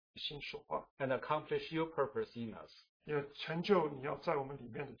心说话， and accomplish your purpose in us. 也成就你要在我们里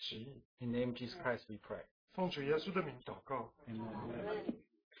面的旨意。 In the name of Jesus Christ we pray. 奉主耶稣的名祷告。 Amen.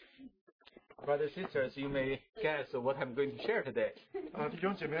 Brothers and sisters, you may guess what I'm going to share today. 弟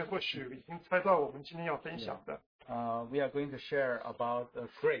兄姐妹或许已经猜到我们今天要分享的。 We are going to share about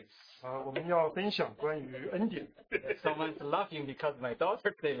grace. 我们要分享关于恩典。 Someone's laughing because my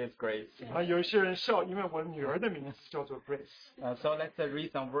daughter's name is Grace. 有一些人笑，因为我女儿的名字叫做 Grace。 So let's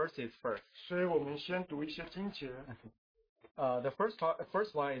read some verses first. 所以我们先读一些经节。 The first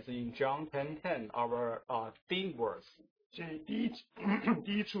one is in John 10:10, our theme verse. 这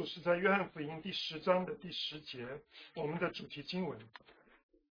第一处是在约翰福音第10章的第10节，我们的主题经文。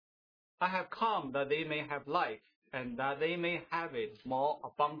 I have come that they may have life, and that they may have it more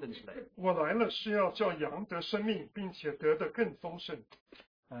abundantly. 我来了是要叫羊得生命，并且得的更丰盛。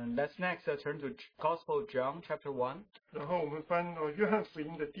 And let's next turn to Gospel of John chapter 1, 然后我们翻约翰福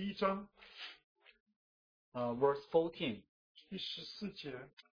音的第1章 verse 14, 第14节、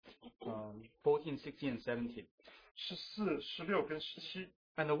 14, 16, and 17. 14、16跟17。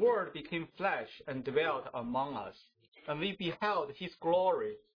 And the Word became flesh and dwelt among us, and we beheld His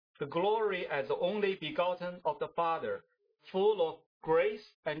glory, the glory as the only begotten of the Father, full of grace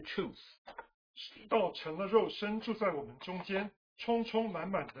and truth. 道成了肉身，住在我们中间，充充满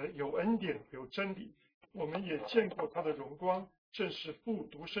满的有恩典有真理。我们也见过他的荣光，正是父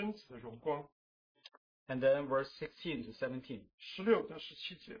独生子的荣光。 And then verse 16 to 17. 16跟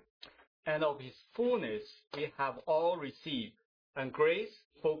17节。 And of His fullness we have all received, and grace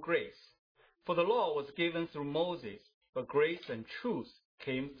for grace. For the law was given through Moses, but grace and truth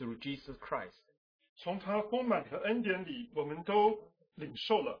came through Jesus Christ. 从他丰满的恩典里，我们都领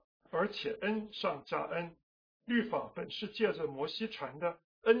受了，而且恩上加恩。律法本是借着摩西传的，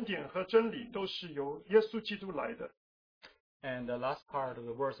恩典和真理都是由耶稣基督来的。 And the last part of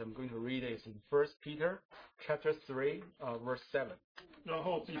the verse I'm going to read is in 1 Peter chapter 3, verse 7. 然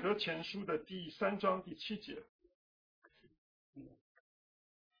后彼得前书的第3章第7节。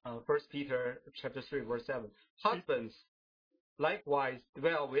 1 Peter chapter 3, verse 7. Husbands, likewise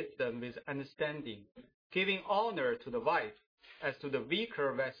dwell with them with understanding, giving honor to the wife as to the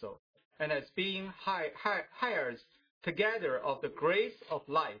weaker vessel, and as being heirs together of the grace of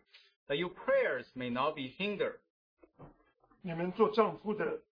life, that your prayers may not be hindered. 你们做丈夫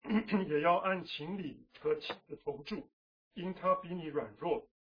的，也要按情理和妻子同住，因他比你软弱，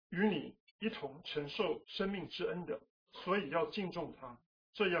与你一同承受生命之恩的，所以要敬重他，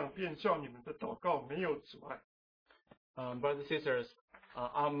这样便叫你们的祷告没有阻碍。 Brothers and sisters,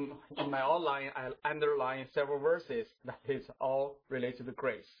 in my outline, I underline several verses that is all related to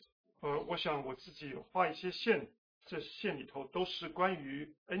grace. 我想我自己有画一些线，这线里头都是关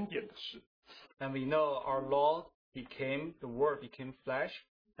于恩典的事。 And we know our Lord the Word became flesh,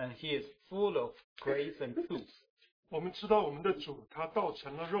 and He is full of grace and truth. 我们知道我们的主他道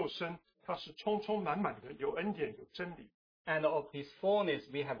成了肉身，他是充充满满的有恩典有真理。 And of His fullness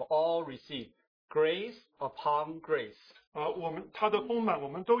we have all received, grace upon grace. 他的丰满我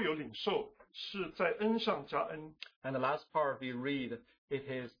们都有领受，是在恩上加恩。 And the last part we read, it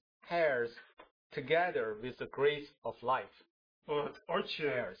is heirs together with the grace of life. 而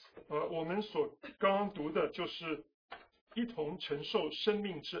且我们所刚刚读的就是一同承受生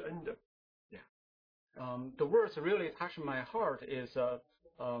命之恩的。 The words really touch my heart is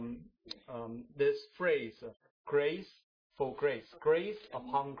this phrase, grace for grace, grace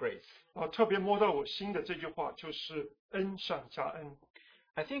upon grace. 特别摸到我心的这句话就是恩上加恩。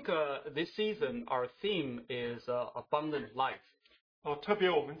 I think this season our theme is abundant life. 特别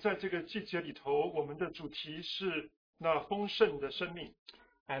我们在这个季节里头，我们的主题是那丰盛的生命。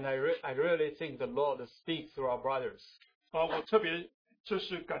 And I really think the Lord speaks through our brothers. 我特别就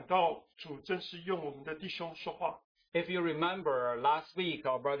是感到主真是用我们的弟兄说话。 If you remember last week,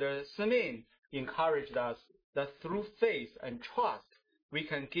 our brother Simeon encouraged us that through faith and trust, we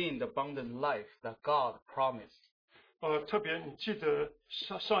can gain the abundant life that God promised. 特别你记得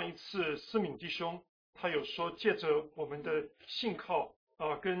上一次思敏弟兄他有说，借着我们的信靠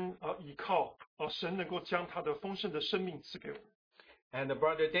跟倚靠神能够将他的丰盛的生命赐给我们。 And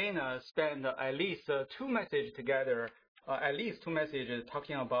brother Dana spent at least two messages together,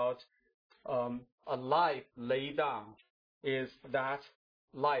 talking about a life laid down is that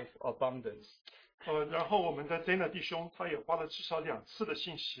life abundance. 然后我们的 Dana 弟兄他也花了至少2次的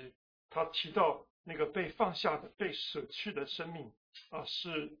信息，他提到那个被放下的、被舍去的生命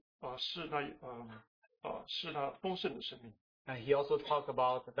是那丰盛的生命。 And he also talked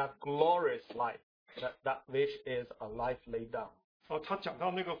about that glorious life, that which is a life laid down. 他讲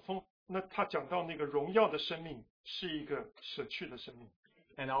到那个荣耀的生命是一个舍去的生命。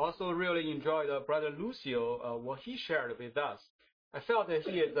And I also really enjoyed Brother Lucio, what he shared with us. I felt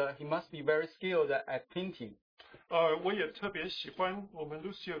that he must be very skilled at painting. 我也特别喜欢我们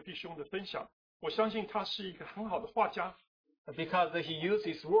Lucio 弟兄的分享，我相信他是一个很好的画家。Because he used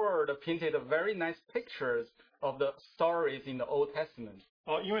his word, painted very nice pictures of the stories in the Old Testament.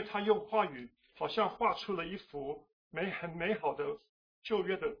 因为他用话语好像画出了一幅很美好的旧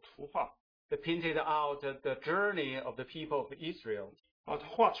约的图画。They painted out the journey of the people of Israel. 他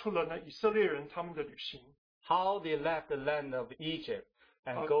画出了呢以色列人他们的旅行。How they left the land of Egypt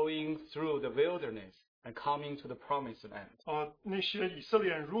and going through the wilderness and coming to the promised land. 那些以色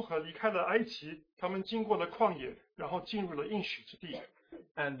列人如何离开了埃及，他们经过了旷野，然后进入了应许之地。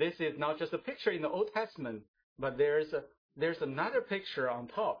And this is not just a picture in the Old Testament, but there's another picture on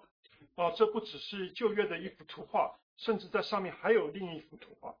top. 这不只是旧约的一幅图画，甚至在上面还有另一幅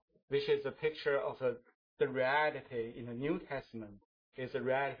图画。Which is a picture of the reality in the New Testament. Is the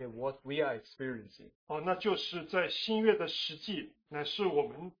reality of what we are experiencing. 那就是在新约的实际，乃是我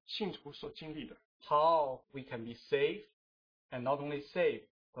们信徒所经历的。How we can be saved, and not only saved,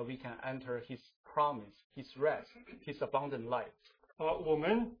 but we can enter His promise, His rest, His abundant life. 我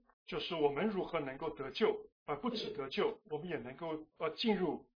们如何能够得救，不止得救，我们也能够进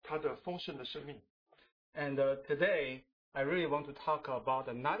入他的丰盛的生命。And today, I really want to talk about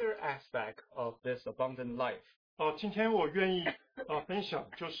another aspect of this abundant life. 今天我愿意分享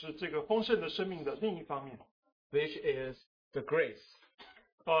就是这个丰盛的生命的另一方面 ，which is the grace.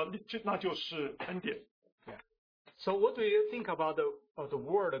 那就是恩典。Yeah. So what do you think about the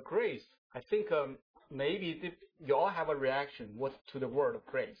word grace? I think maybe you all have a reaction to the word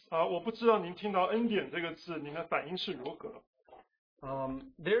grace. 我不知道您听到恩典这个字，您的反应是如何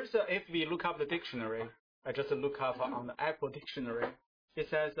？If we look up the dictionary, I just look up on the Apple dictionary. It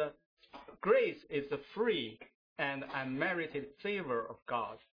says grace is the free and unmerited favor of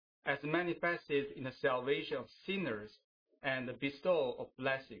God, as manifested in the salvation of sinners and the bestowal of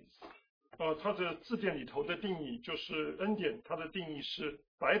blessings. 它的字典里头的定义就是恩典，它的定义是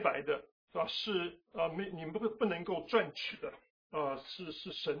白白的，是你们不能够赚取的，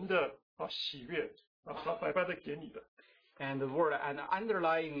是神的喜悦，他白白的给你的。And the word I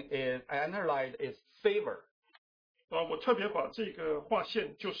underlined is favor. 我特别把这个划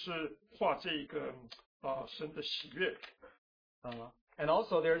线，就是画这个神的喜悦。And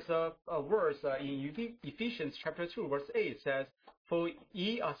also there's a verse in Ephesians chapter 2 verse 8 says, "For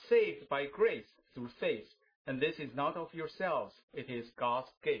ye are saved by grace through faith, and this is not of yourselves, it is God's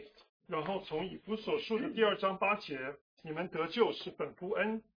gift." 然后从以弗所书的第2章8节，你们得救是本乎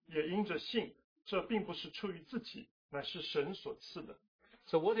恩，也因着信，这并不是出于自己，乃是神所赐的。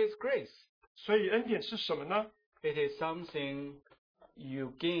So what is grace? 所以恩典是什么呢？ It is something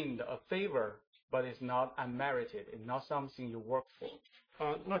you gained a favor, but it's not unmerited. It's not something you work for.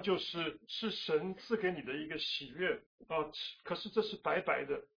 那就是神赐给你的一个喜悦可是这是白白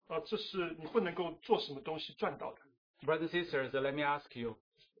的这是你不能够做什么东西赚到的。Brothers and sisters, let me ask you,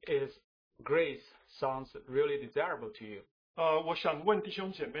 is grace sounds really desirable to you? 我想问弟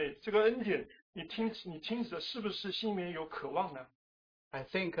兄姐妹，这个恩典你听着是不是心里面有渴望呢？ I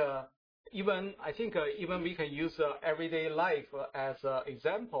think even we can use everyday life as an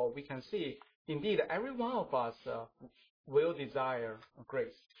example. We can see, indeed, every one of us will desire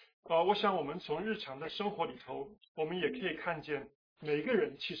grace. 我想我们从日常的生活里头，我们也可以看见，每个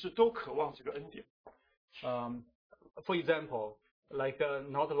人其实都渴望这个恩典。For example, like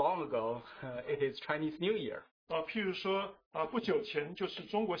not long ago, it is Chinese New Year. 譬如说不久前就是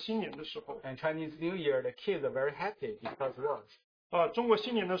中国新年的时候。And Chinese New Year, the kids are very happy because what? 中国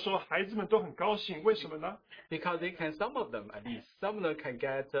新年的时候，孩子们都很高兴，为什么呢？ Because some of them at least, some of them can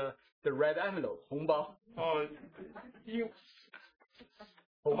get the red envelope, 红包。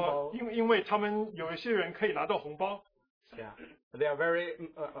因为他们有一些人可以拿到红包。Yeah, they are very.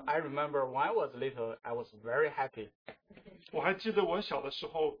 I remember when I was little, I was very happy. 我还记得我小的时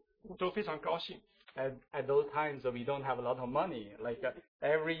候，我都非常高兴。At those times, we don't have a lot of money. Like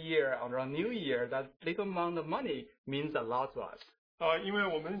every year around New Year, that little amount of money means a lot to us. 因为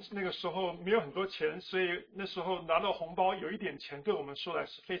我们那个时候没有很多钱，所以那时候拿到红包有一点钱，对我们说来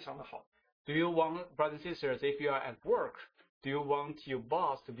是非常的好。Do you want, brothers and sisters, if you are at work, do you want your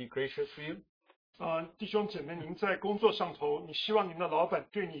boss to be gracious to you? 弟兄姐妹，您在工作上头，你希望您的老板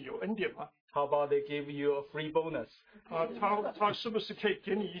对你有恩典吗？ How about they give you a free bonus? 他是不是可以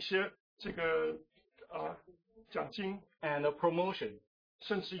给你一些这个奖金 and a promotion,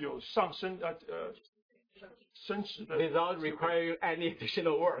 甚至有上升升职的 without requiring any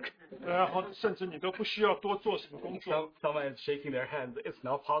additional work? 然后甚至你都不需要多做什么工作。Someone is shaking their hands. It's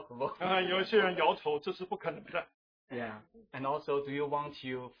not possible. 有一些人摇头，这是不可能的。Yeah. And also, do you want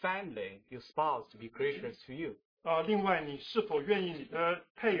your family, your spouse, to be gracious to you? 另外，你是否愿意你的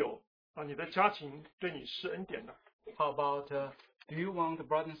配偶你的家庭对你施恩典呢？ How about do you want the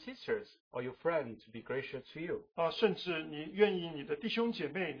brothers and sisters or your friends to be gracious to you? 甚至你愿意你的弟兄姐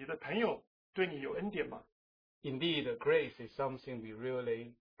妹、你的朋友对你有恩典吗？ Indeed, grace is something we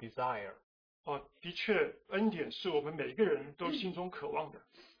really desire. 的确，恩典是我们每个人都心中渴望的。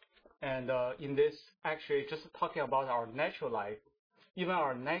 And in this, actually, just talking about our natural life, even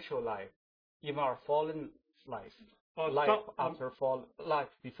our natural life, even our fallen life, life after fall, life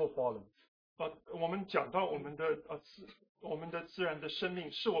before fallen. 我们讲到我们的自然的生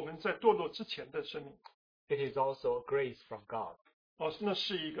命，是我们在堕落之前的生命。 It is also a grace from God. 那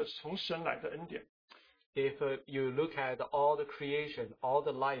是一个从神来的恩典。 If you look at all the creation, all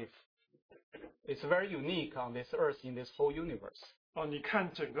the life, it's very unique on this earth, in this whole universe. 你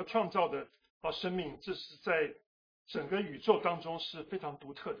看整个创造的生命，这是在整个宇宙当中是非常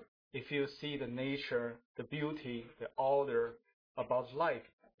独特的。 If you see the nature, the beauty, the order about life,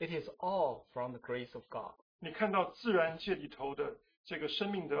 it is all from the grace of God. 你看到自然界里头的这个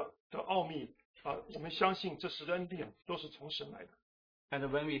生命的奥秘我们相信这是恩典，都是从神来的。 And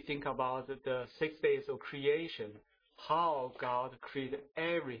when we think about the 6 days of creation, how God created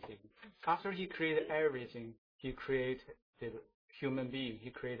everything. After He created everything, He created the human being.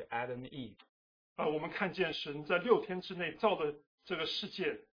 He created Adam and Eve. 我们看见神在6天之内造了这个世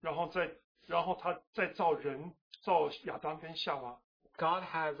界，然后他再造人，造亚当跟夏娃。 God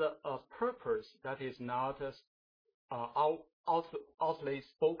has a purpose that is not outly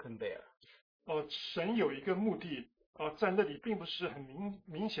spoken there. 神有一个目的在那里并不是很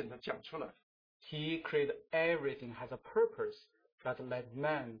明显的讲出来。 He created everything has a purpose that led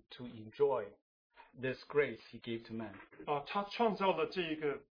man to enjoy this grace He gave to man. 他创造了这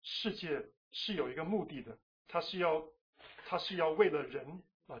个世界是有一个目的的，他是要为了人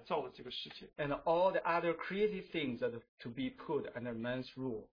造了这个世界。 And all the other creative things that to be put under man's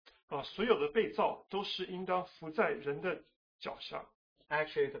rule. 所有的被造都是应当服在人的脚下。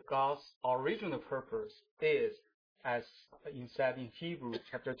 Actually, God's original purpose is, as said in Hebrews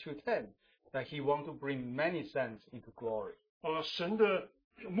chapter 2:10, that He wants to bring many sons into glory. 神的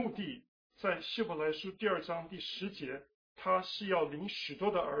目的在希伯来书第2章第10节，他是要领许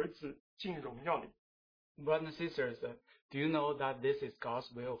多的儿子进荣耀里。 Brothers and sisters, do you know that this is God's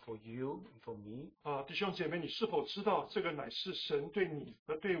will for you and for me? 弟兄姐妹，你是否知道这个乃是神对你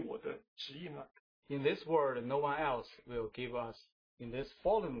和对我的旨意呢？ In this world, no one else will give us, in this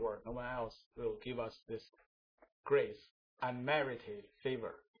fallen world, no one else will give us this grace, unmerited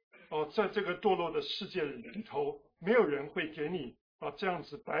favor. 在这个堕落的世界里头，没有人会给你这样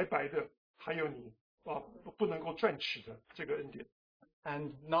子白白的，还有你不能够赚取的这个恩典。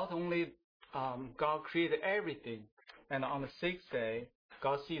 And not only God created everything, and on the 6th day,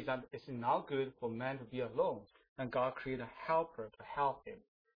 God sees that it's not good for man to be alone, and God created a helper to help him,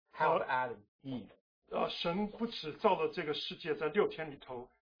 help Adam, Eve. 神不只造了这个世界在6天里头，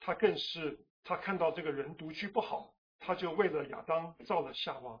他更是他看到这个人独居不好，他就为了亚当造了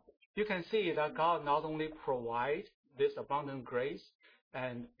夏娃。 You can see that God not only provides this abundant grace,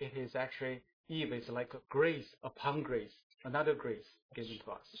 and it is actually, Eve is like a grace upon grace, another grace given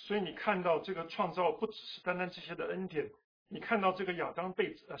to us. 所以你看到这个创造不只是单单这些的恩典，你看到这个亚当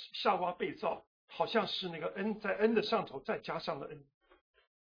夏娃被造，好像是那个恩在恩的上头再加上了恩。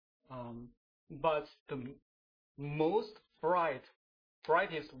But the most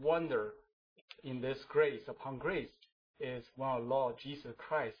brightest wonder in this grace upon grace is when our Lord Jesus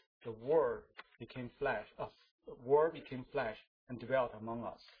Christ, the Word became flesh, and dwelt among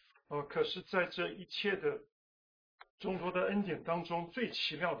us. 可是在这一切的众多的恩典当中，最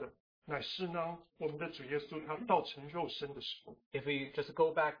奇妙的乃是呢，我们的主耶稣他道成肉身的时候。 If we just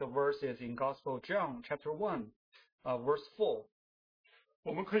go back the verses in Gospel of John, chapter 1, verse 4,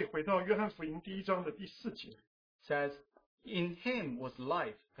 我们可以回到约翰福音第1章的第4节， says, In him was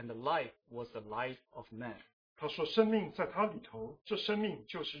life, and the life was the light of man. 他说生命在他里头，这生命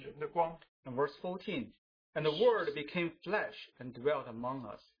就是人的光。 And verse 14, And the Word became flesh and dwelt among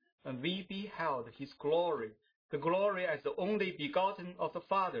us, and we beheld his glory, the glory as the only begotten of the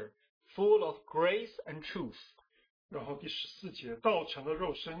Father, full of grace and truth. 然后第14节，道成了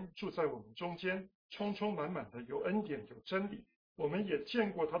肉身，住在我们中间，充充满满的有恩典有真理。我们也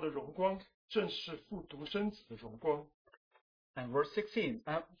见过他的荣光，正是父独生子的荣光。 And verse 16,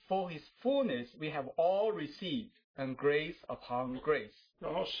 And for his fullness we have all received, and grace upon grace.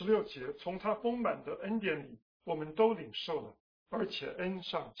 然后16节，从他丰满的恩典里，我们都领受了，而且恩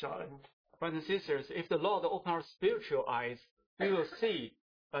上加恩。 Brothers and sisters, if the Lord open our spiritual eyes, we will see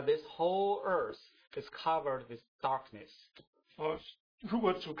that this whole earth is covered with darkness. 如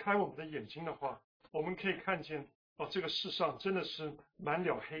果主开我们的眼睛的话，我们可以看见这个世上真的是满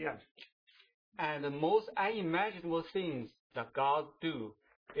了黑暗。And the most unimaginable things that God do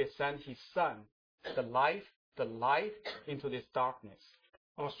is send His Son, the light, into this darkness.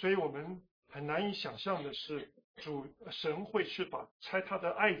 所以我们很难以想象的是，神会去差他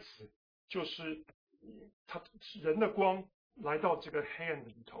的爱子，就是他人的光来到这个黑暗的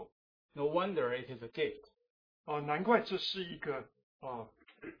里头。No wonder it is a gift. 难怪这是一个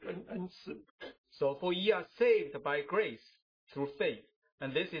恩赐。So for ye are saved by grace through faith,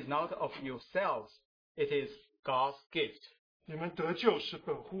 and this is not of yourselves, it is God's gift. 你们得救是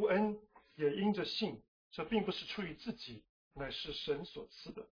本乎恩，也因着信，这并不是出于自己，乃是神所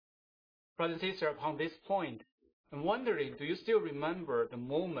赐的。Brother and sister, upon this point, I'm wondering, do you still remember the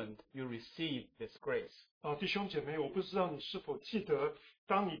moment you received this grace? 弟兄姐妹，我不知道你是否记得，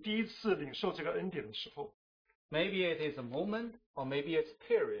当你第一次领受这个恩典的时候。Maybe it is a moment, or maybe it's a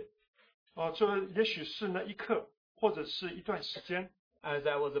period. 这也许是那一刻，或者是一段时间。As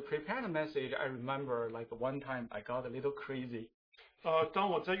I was preparing the message, I remember like one time I got a little crazy. 当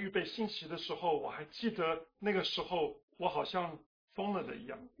我在预备信息的时候，我还记得那个时候我好像疯了的一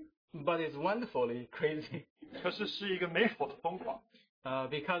样。But it's wonderfully crazy. 可是是一个美好的疯狂。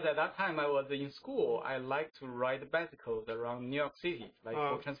Because at that time I was in school, I liked to ride bicycles around New York City, like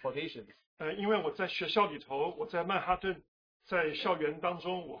for transportation. 因为我在学校里头，我在曼哈顿，在校园当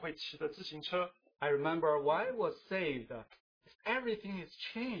中，我会骑的自行车。I remember when I was saved, everything is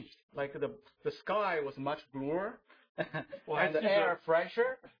changed. Like the sky was much bluer, and the air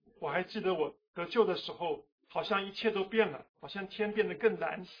fresher. 我还记得我得救的时候，好像一切都变了，好像天变得更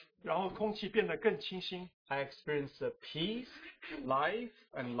蓝，然后空气变得更清新。I experienced peace, life,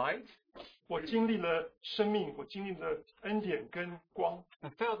 and light. 我经历了生命，我经历了恩典跟光。I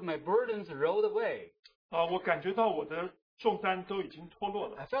felt my burdens rolled away. 我感觉到我的重担都已经脱落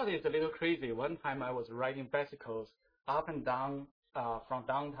了。I felt it's a little crazy. One time I was riding bicycles up and down, from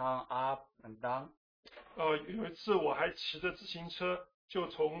downtown up and down. 有一次我还骑着自行车，就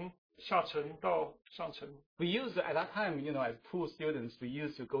从下城到上城。We used at that time, as poor students, we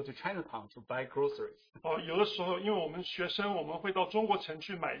used to go to Chinatown to buy groceries. 有的时候，因为我们学生，我们会到中国城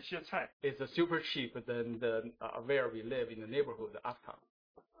去买一些菜。It's super cheap than where we live in the neighborhood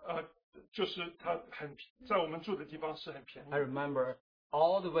uptown. 就是它在我们住的地方是很便宜。I remember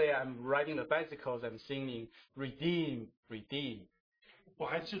all the way I'm riding the bicycles, I'm singing, "Redeem, redeem." 我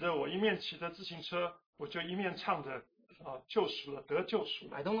还记得我一面骑着自行车，我就一面唱着救赎了，得救赎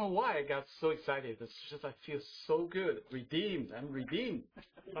了。 I don't know why I got so excited. It's just I feel so good. Redeemed, I'm redeemed.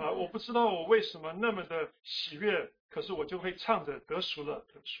 我不知道我为什么那么的喜悦，可是我就会唱着得赎了，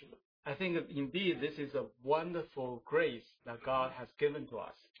得赎了。I think indeed this is a wonderful grace that God has given to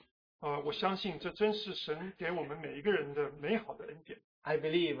us. 我相信这真是神给我们每一个人的美好的恩典。I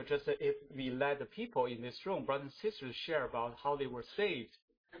believe just if we let the people in this room, brothers and sisters, share about how they were saved,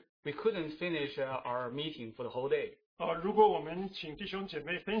 we couldn't finish our meeting for the whole day. 如果我们请弟兄姐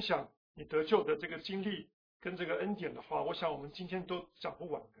妹分享你得救的这个经历跟这个恩典的话，我想我们今天都讲不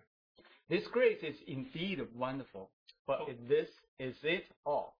完的。This grace is indeed wonderful, but this is it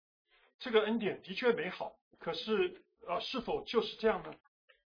all. 这个恩典的确美好，可是是否就是这样呢？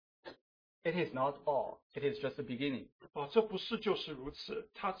 It is not all. It is just the beginning. 这不是就是如此，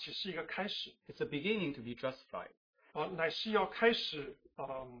它只是一个开始。 It's a beginning to be justified. 乃是要开始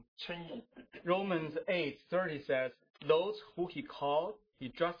称义。 Romans 8:30 says, "Those who he called,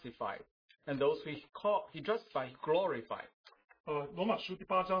 he justified, and those who he justified, he glorified." 罗马书第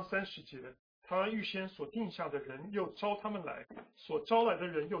8章30节，他预先所定下的人，又招他们来；所招来的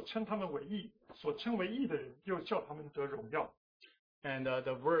人，又称他们为义；所称为义的人，又叫他们得荣耀。 And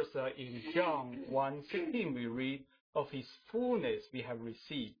the verse in John 1:16 we read, "Of his fullness we have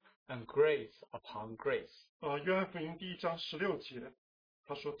received, and grace upon grace." 约翰福音第1章16节，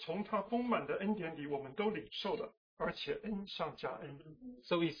他说：“从他丰满的恩典里，我们都领受了，而且恩上加恩。”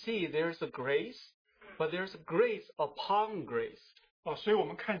 So we see there's a grace, but there's a grace upon grace. 所以我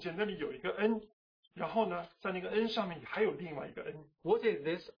们看见那里有一个恩，然后呢，在那个恩上面还有另外一个恩。 What is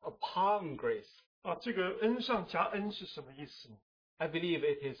this upon grace? 这个恩上加恩是什么意思呢？ I believe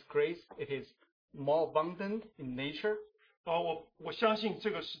it is grace. It is more abundant in nature. 我相信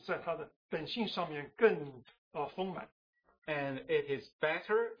这个是在它的本性上面更丰满。 And it is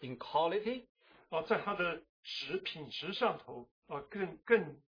better in quality. 在它的品质上头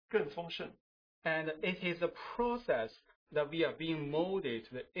更丰盛。 And it is a process that we are being molded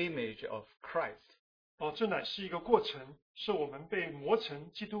to the image of Christ. 这乃是一个过程，是我们被磨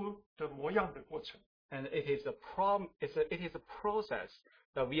成基督的模样的过程。 And it is a process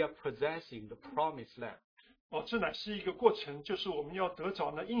that we are possessing the promised land. 这乃是一个过程，就是我们要得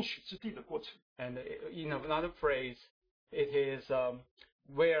着那应许之地的过程。 And in another phrase, it is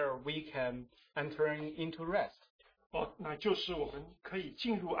where we can enter into rest. 那就是我们可以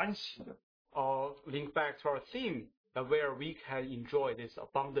进入安息的。 Or link back to our theme, that where we can enjoy this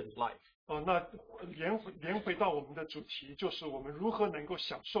abundant life. 那连回到我们的主题，就是我们如何能够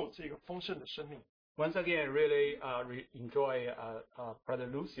享受这个丰盛的生命。 Once again, I really enjoy Brother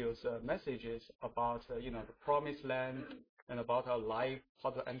Lucio's messages about the promised land and about our life,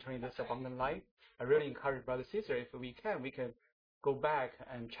 how to enter in this abundant life. I really encourage Brother Caesar, if we can go back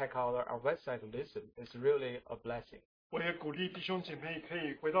and check out our website and listen. It's really a blessing. 我也鼓励弟兄姐妹可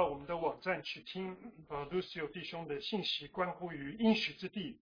以回到我们的网站去听Lucio 弟兄的信息，关乎于应许之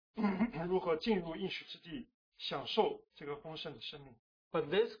地，如何进入应许之地，享受这个丰盛的生命。 But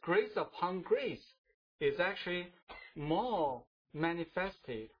this grace upon grace is actually more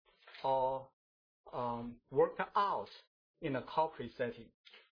manifested or worked out in a corporate setting.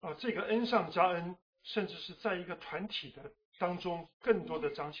 这个恩上加恩，甚至是在一个团体的当中，更多的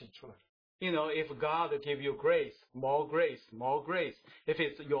彰显出来。 If God give you grace, more grace, more grace, if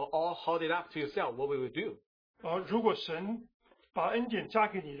it's you're all hold it up to yourself, what will you do? 如果神把恩典加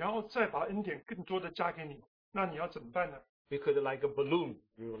给你，然后再把恩典更多的加给你，那你要怎么办呢？ We could like a balloon,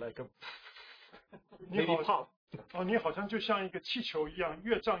 like a 你 maybe 好 pop. 你好像就像一个气球一样，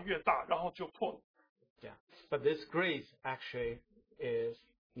越胀越大，然后就破了。 Yeah. But this grace actually is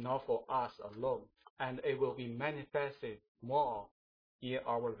not for us alone, and it will be manifested more in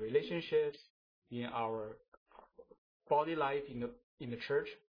our relationships, in our body life in the church.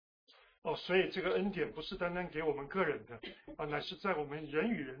 所以这个恩典不是单单给我们个人的，乃是在我们人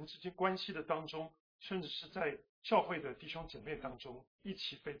与人之间关系的当中，甚至是在教会的弟兄姐妹当中一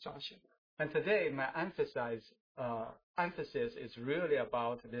起被彰显的。 And today, my emphasis is really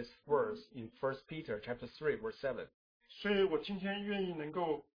about this verse in 1 Peter chapter 3, verse 7. 所以我今天愿意能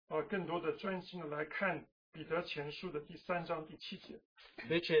够更多的专心的来看彼得前书的第3章第7节，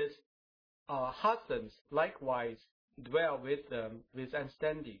 Which is, husbands likewise dwell with them with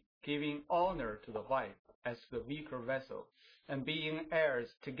understanding, giving honor to the wife as the weaker vessel, and being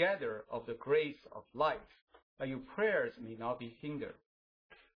heirs together of the grace of life, that your prayers may not be hindered.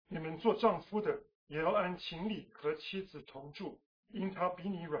 你们做丈夫的也要按情理和妻子同住，因他比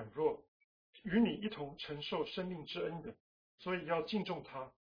你软弱，与你一同承受生命之恩的，所以要敬重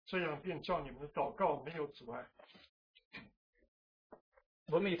他，这样便叫你们的祷告没有阻碍。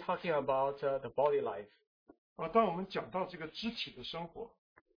 When we're talking about the body life, 当我们讲到这个肢体的生活，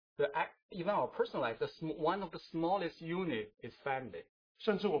 even our personal life, one of the smallest unit is family.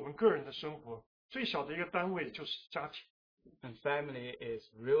 甚至我们个人的生活，最小的一个单位就是家庭。 And family is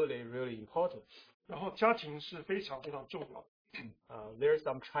really, really important. 然后家庭是非常非常重要的。There's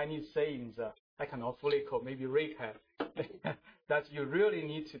some Chinese sayings I cannot fully quote, maybe recap, that you really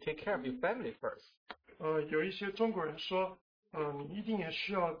need to take care of your family first. 有一些中国人说，你一定也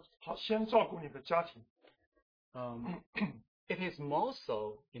需要先照顾你的家庭。It is more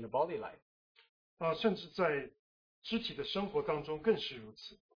so in the body life. 甚至在肢体的生活当中更是如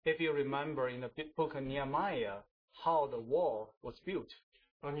此。 If you remember in the book of Nehemiah, how the wall was built.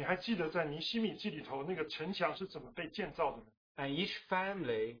 你还记得在尼希米记里头那个城墙是怎么被建造的呢？ And each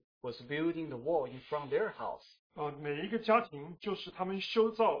family was building the wall in front of their house. 每一个家庭就是他们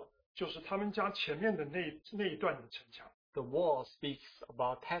修造，就是他们家前面的那一段的城墙。 The wall speaks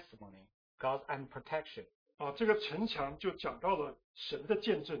about testimony, God and protection. 这个城墙就讲到了神的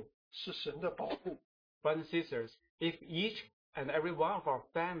见证，是神的保护。 Brothers and sisters, if each and every one of our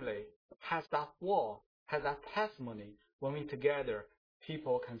family has that wall, has that testimony, when we together,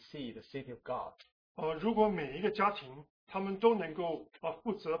 people can see the city of God. 如果每一个家庭他们都能够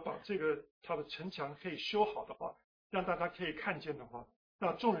负责把他的城墙可以修好的话，让大家可以看见的话，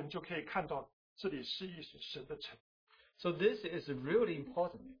那众人就可以看到这里是一所神的城。 So this is really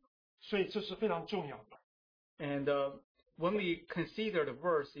important. 所以这是非常重要的。 And when we consider the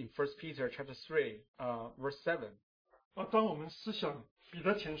verse in 1 Peter chapter 3, verse 7, 当我们思想彼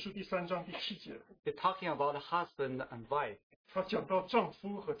得前书第3章第7节， it's talking about husband and wife. 他讲到丈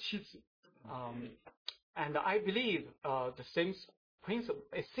夫和妻子。 And I believe the same principle,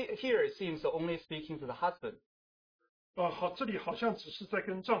 here it seems only speaking to the husband. 这里好像只是在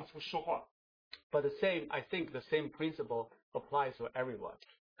跟丈夫说话。 But I think the same principle applies to everyone.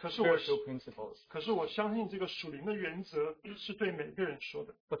 可是 Spiritual principles. 我相信这个属灵的原则是对每个人说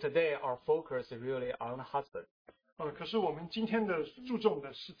的。 But today our focus is really on the husband. 可是我们今天的注重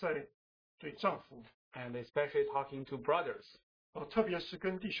的是在对丈夫。 And especially talking to brothers, 特别是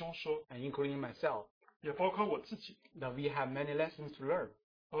跟弟兄说， and including myself, 也包括我自己。 that we have many lessons to learn.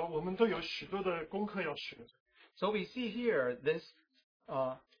 我们都有许多的功课要学。 So we see here this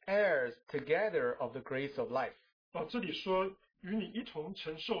heirs together of the grace of life. 这里说与你一同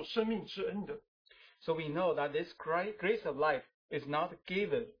承受生命之恩的。 So we know that this grace of life is not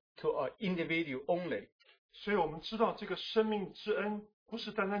given to an individual only, 所以我们知道这个生命之恩不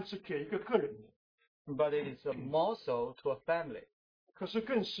是单单只给一个个人的， but it is more so to a family. 可是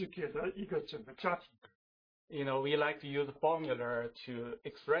更是给了一个整个家庭。 You know, we like to use a formula to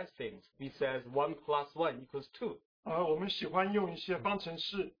express things. We says 1 plus 1 equals 2. 我们喜欢用一些方程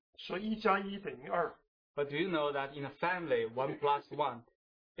式，说1加1等于2。 But do you know that in a family, 1 plus 1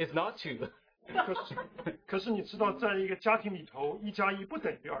 is not 2? 可是你知道，在一个家庭里头，1加1不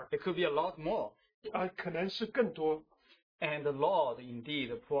等于2， It could be a lot more. 可能是更多。 And the Lord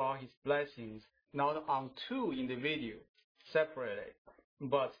indeed pour out his blessings not on 2 individuals separately,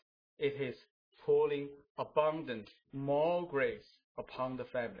 but it is pouring abundant, more grace upon the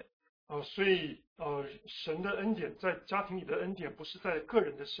family. 所以神的恩典在家庭里的恩典，不是在个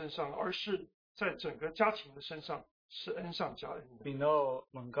人的身上，而是在整个家庭的身上，是恩上加恩的。 We know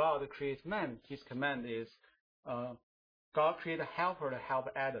when God creates man, his command is God created a helper to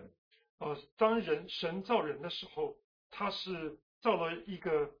help Adam. 当神造人的时候，他是造了一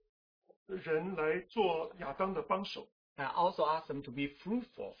个人来做亚当的帮手。 And also asked them to be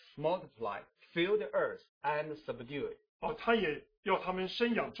fruitful, multiply, fill the earth, and subdue it. 他也要他们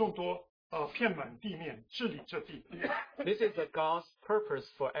生养众多，遍满地面，治理这地。 This is God's purpose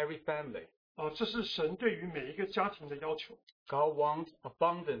for every family. 这是神对于每一个家庭的要求。 God wants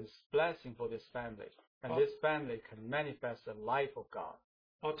abundance, blessing for this family, and this family can manifest the life of God.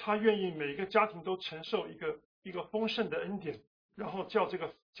 他愿意每一个家庭都承受一个丰盛的恩典，然后叫这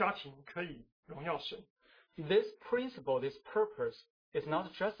个家庭可以荣耀神。 This principle, this purpose, is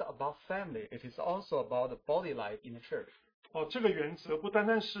not just about family. It is also about the body life in the church. 这个原则不单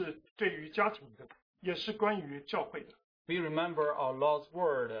单是对于家庭的，也是关于教会的。 We remember our Lord's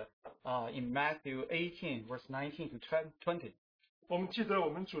word in Matthew 18, verse 19 to 20. 我们记得我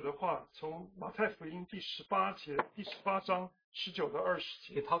们主的话，从马太福音第18章19到20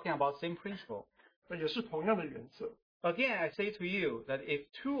 He's 节， talking about same principle. 也是同样的原则。 Again, I say to you that if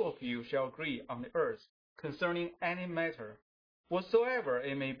 2 of you shall agree on the earth concerning any matter, whatsoever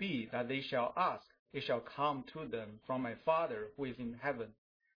it may be that they shall ask, it shall come to them from my Father who is in heaven.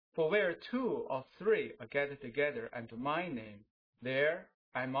 For where 2 or 3 are gathered together unto my name, there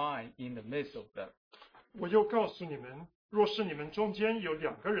am I in the midst of them. 我又告诉你们，若是你们中间有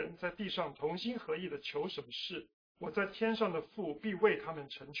2个人在地上同心合意的求什么事，我在天上的父必为他们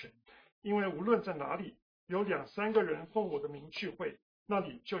成全。因为无论在哪里有2、3个人奉我的名聚会，那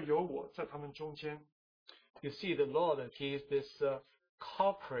里就有我在他们中间。 You see, the Lord gives this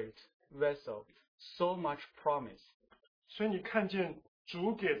corporate vessel so much promise. 所以你看见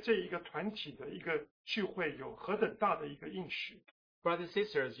主给这一个团体的一个聚会有何等大的一个应许。 Brothers and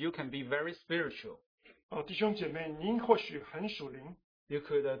sisters, you can be very spiritual. 弟兄姐妹，您或许很属灵， You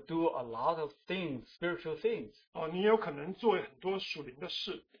could do a lot of things, spiritual things. 你有可能做很多属灵的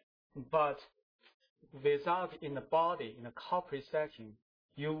事， But without in the body, in a corporate setting,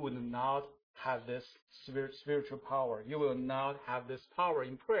 you would not have this spiritual power. You will not have this power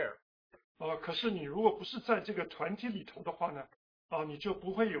in prayer. 可是你如果不是在这个团体里头的话呢，你就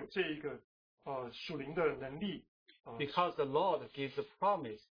不会有这一个属灵的能力。 Because the Lord gives a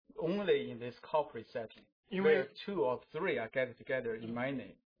promise only in this corporate setting, 因为 where 2 or 3 are gathered together in my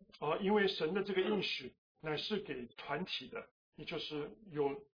name. 因为神的这个应许乃是给团体的，也就是有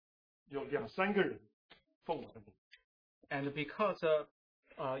2、3个人奉我的名。 And because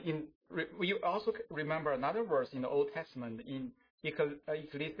you also remember another verse in the Old Testament in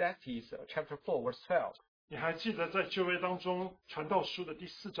Ecclesiastes chapter 4, verse 12. 你还记得在旧约当中传道书的第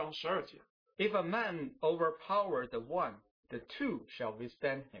4章12节， If a man overpower the one, the 2 shall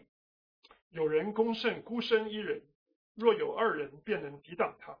withstand him. 有人攻胜孤身1人，若有2人，便能抵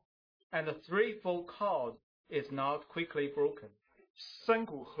挡他。 And the threefold cord is not quickly broken. 3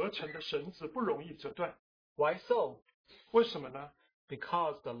股合成的绳子不容易折断， Why so? 为什么呢？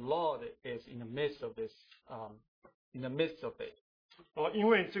 Because the Lord is in the midst of this, in the midst of it. 因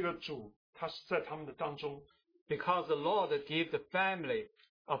为这个主他是在他们的当中， Because the Lord gives the family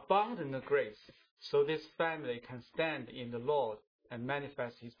abundant grace, so this family can stand in the Lord and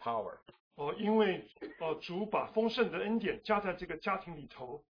manifest His power. 因为主把丰盛的恩典加在这个家庭里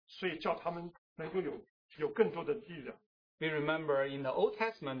头，所以叫他们能够有更多的力量。 We remember in the Old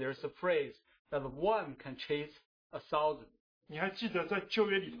Testament there's a phrase that one can chase 1,000. 你还记得在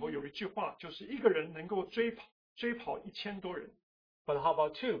旧约里头有一句话，就是1个人能够追跑1000多人， But how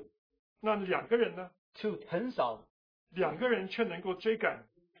about 2?那2个人呢？ 2 10,000. 2个人却能够追赶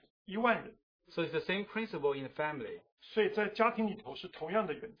1万人。So it's the same principle in the family. 所以在家庭里头是同样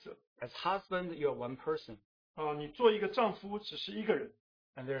的原则。As husband, you're one person. 你做一个丈夫只是一个人，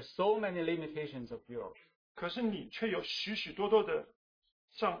 And there are so many limitations of yours. 可是你却有许许多多的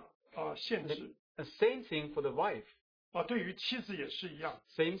限制。 The same thing for the wife. 对于妻子也是一样。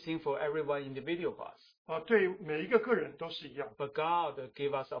 Same thing for everyone individual of us. 对每一个个人都是一样。 But God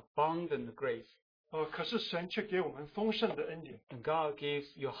gave us abundant grace. 可是神却给我们丰盛的恩典。 And God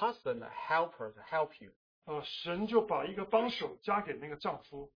gives your husband a helper to help you. 神就把一个帮手加给那个丈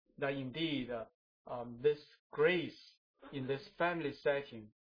夫。 That indeed, this grace in this family setting,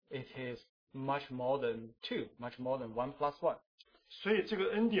 it is much more than two, much more than 1 plus 1. 所以这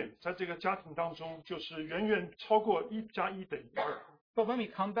个恩典在这个家庭当中，就是远远超过1加1等于2。 But when we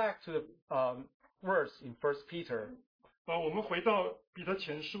come back to the verse in 1 Peter, 我们回到彼得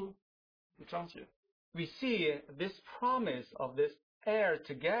前书5章节， we see this promise of this heir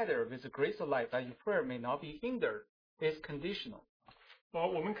together with the grace of life that your prayer may not be hindered is conditional.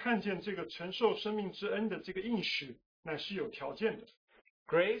 我们看见这个承受生命之恩的这个应许，乃是有条件的。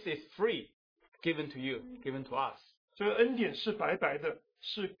 Grace is free, given to you, given to us. 这个恩典是白白的，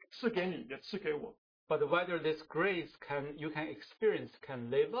是赐给你，也赐给我。 But whether this grace you can experience, can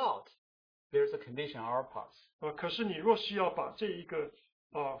live out, there's a condition on our part. 可是你若是要把这一个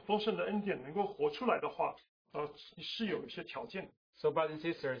丰盛的恩典能够活出来的话，是有一些条件的。 So brothers and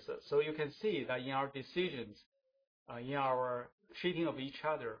sisters, so you can see that in our decisions, in our treating of each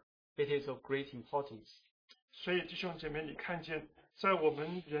other, it is of great importance. 所以弟兄姐妹，你看见在我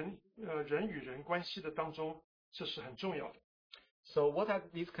们人与人关系的当中，这是很重要的。 So what are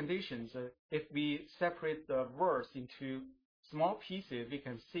these conditions? If we separate the verse into small pieces, we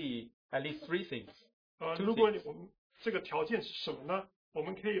can see at least 3 things. 如果我们这个条件是什么呢？我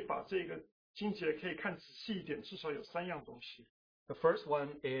们可以把这个经节可以看仔细一点，至少有3样东西。 The first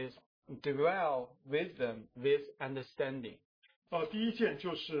one is dwell with them with understanding. 第一件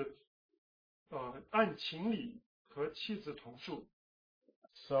就是按情理和妻子同住。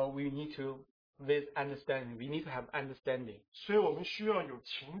 So we need to, with understanding, we need to have understanding. 所以我们需要有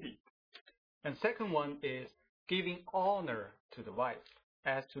情理。 And second one is giving honor to the wife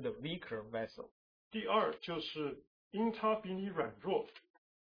as to the weaker vessel. 第二就是因他比你软弱，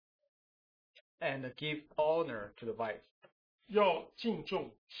 And give honor to the wife. 要敬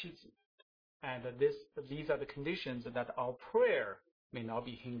重妻子。 And these are the conditions that our prayer may not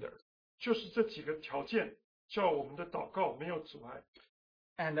be hindered. 就是这几个条件，叫我们的祷告没有阻碍。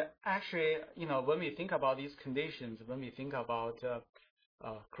 And actually, when we think about these conditions, when we think about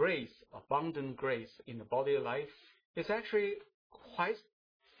grace, abundant grace in the body life, it's actually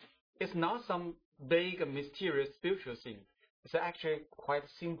it's not some big, mysterious spiritual thing. It's actually quite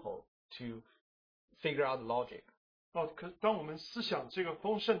simple to figure out the logic. 当我们思想这个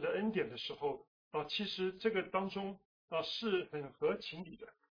丰盛的恩典的时候，其实这个当中是很合情理的。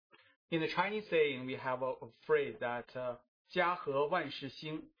 In the Chinese saying, we have a phrase that 家和万事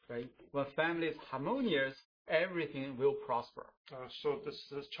兴, right? When family is harmonious, everything will prosper. So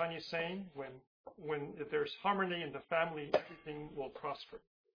this is Chinese saying, when there's harmony in the family, everything will prosper.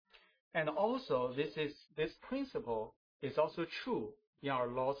 And also, this principle is also true in our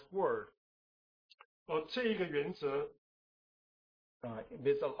Lord's word. 这一个原则，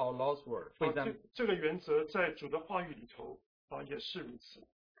 With our Lord's word. For example, 这个原则在主的话语里头也是如此。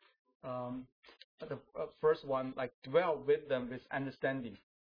 the first one, like dwell with them with understanding,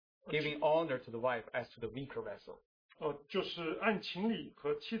 giving honor to the wife as to the weaker vessel. 就是按情理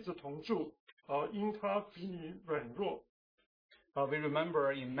和妻子同住，因他比你软弱。 We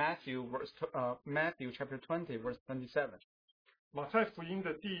remember in Matthew chapter 20, verse 27. 马太福音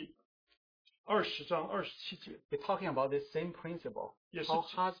的第20章27节， We're talking about this same principle. Yes, How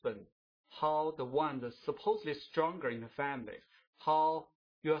it's- husband, how the one that's supposedly stronger in the family, how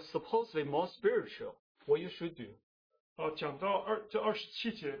you are supposedly more spiritual, what you should do. 讲到这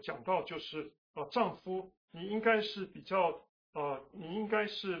27节讲到就是丈夫你应该是比较你应该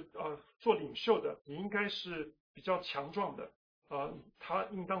是做领袖的，你应该是比较强壮的，他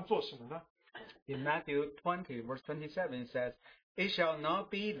应当做什么呢？ In Matthew 20, verse 27, it says, It shall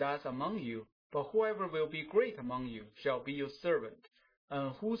not be thus among you, but whoever will be great among you shall be your servant.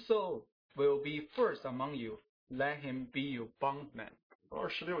 And whoso will be first among you, let him be your bondman.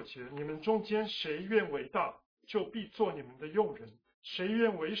 26节，你们中间谁愿为大，就必做你们的用人；谁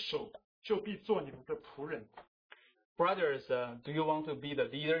愿为首，就必做你们的仆人。 Brothers, do you want to be the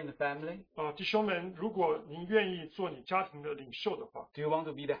leader in the family? 弟兄们，如果您愿意做你家庭的领袖的话， Do you want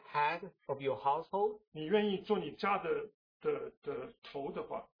to be the head of your household? 你愿意做你家的头的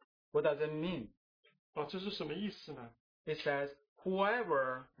话， What does it mean? 这是什么意思呢？ It says,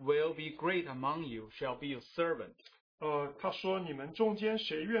 Whoever will be great among you shall be your servant. 他说你们中间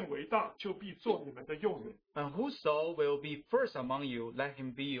谁愿为大，就必做你们的用人； And whoso will be first among you, let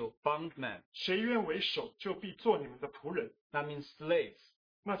him be your bondman. 谁愿为首，就必做你们的仆人。 That means slaves.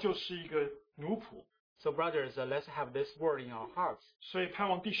 那就是一个奴仆。 So brothers, let's have this word in our hearts. 所以盼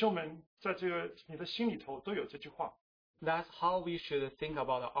望弟兄们在这个你的心里头都有这句话。 That's how we should think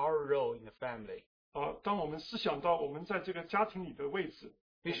about our role in the family. 当我们思想到我们在这个家庭里的位置，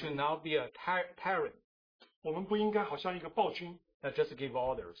 We should not be a tyrant 我们不应该好像一个暴君， that just give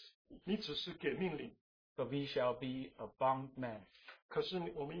orders, 你只是给命令， but we shall be a bondman, 可是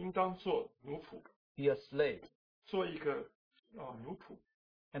我们应当做奴仆， be a slave. 做一个奴仆。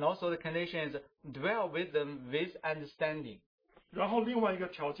 And also the condition is dwell with them with understanding. 然后另外一个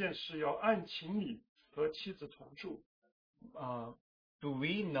条件是要按情理和妻子同住。 Do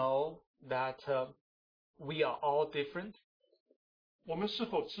we know that we are all different? 我们是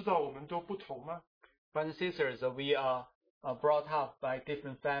否知道我们都不同吗？ Brothers and sisters, we are brought up by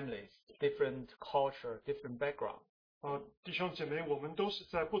different families, different culture, different background. 弟兄姐妹，我们都是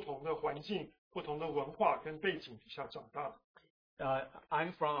在不同的环境、不同的文化跟背景底下长大的。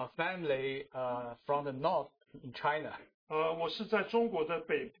 I'm from a family from the north in China, 我是在中国的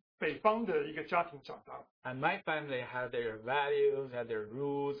北方的一个家庭长大的。 and my family had their values, had their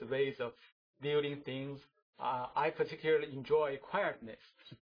rules, ways of building things. I particularly enjoy quietness.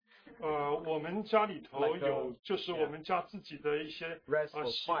 我们家里头 Like, 有，就是我们家自己的一些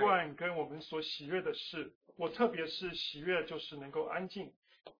Restful, 习惯跟我们所喜悦的事。我特别是喜悦就是能够安静。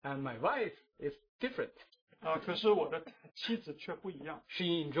 And my wife is different. 可是我的妻子却不一样。 She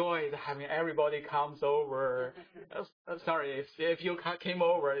enjoys having everybody comes over. Sorry, if you came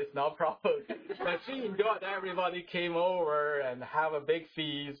over, it's not problem. But she enjoyed everybody came over and have a big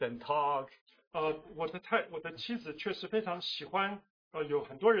feast and talk. 我的妻子确实非常喜欢，有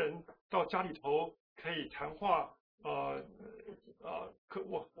很多人到家里头可以谈话，我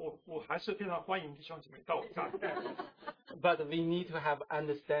还是非常欢迎弟兄姐妹到我家里。 But we need to have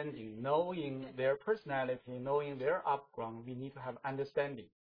understanding, knowing their personality, knowing their background. We need to have understanding.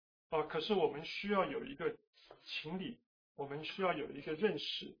 可是我们需要有一个情理，我们需要有一个认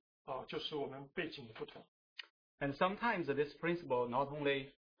识，就是我们背景的不同。 And sometimes this principle not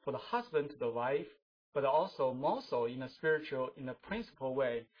only for the husband to the wife, but also more so in a spiritual, in a principal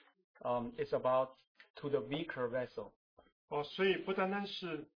way, it's about to the weaker vessel. 所以不单单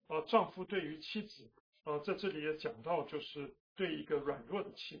是丈夫对于妻子，在这里也讲到，就是对一个软弱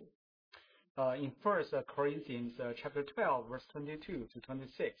的妻子。 In 1 Corinthians chapter 12, verse 22 to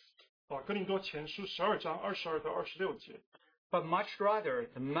 26. 哥林多前书12章22到26节。 But much rather,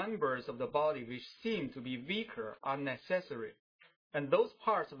 the members of the body which seem to be weaker are necessary, and those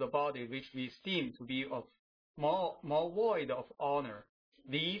parts of the body which we esteem to be of more void of honor,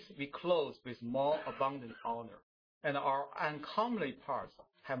 these we clothe with more abundant honor, and our uncomely parts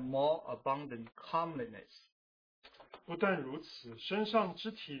have more abundant comeliness. 不但如此，身上肢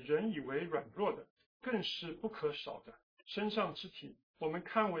体人以为软弱的，更是不可少的。身上肢体我们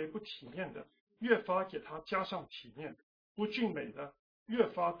看为不体面的，越发给它加上体面；不俊美的，越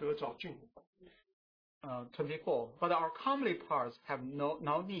发得着俊美。 24. But our comely parts have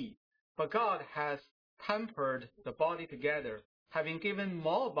no need, but God has tempered the body together, having given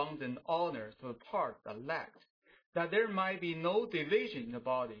more abundant honor to the part that lacked, that there might be no division in the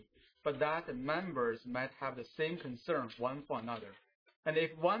body, but that the members might have the same concern one for another. And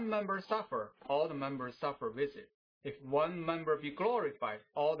if one member suffer, all the members suffer with it. If one member be glorified,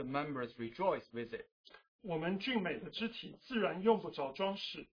 all the members rejoice with it. 我们俊美的肢体自然用不着装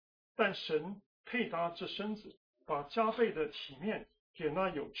饰，但神配搭这身子，把加倍的体面给那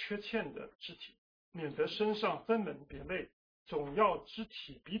有缺陷的肢体，免得身上分门别类，总要肢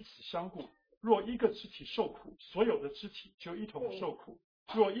体彼此相顾。若一个肢体受苦，所有的肢体就一同受苦；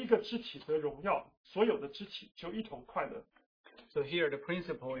若一个肢体得荣耀，所有的肢体就一同快乐。 So here the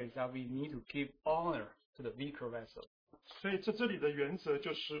principle is that we need to give honor to the weaker vessel. 所以在这里的原则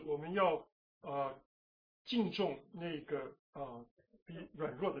就是我们要敬重那个比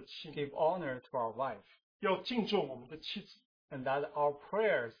软弱的妻子， Give honor to our wife, 要敬重我们的妻子， and that our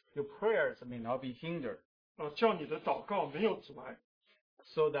prayers, your prayers may not be hindered, 叫你的祷告没有阻碍。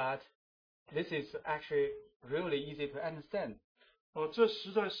 so that this is actually really easy to understand. 这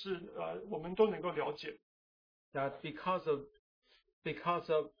实在是我们都能够了解。 That because of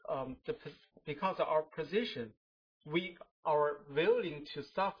our position, we are willing to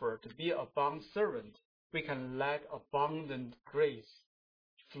suffer to be a bond servant. We can let abundant grace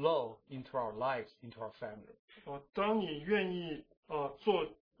flow into our lives, into our family. 当你愿意做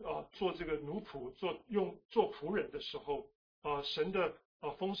这个奴仆，做仆人的时候，神的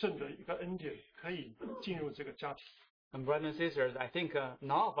丰盛的一个恩典，可以进入这个家庭。And brothers and sisters, I think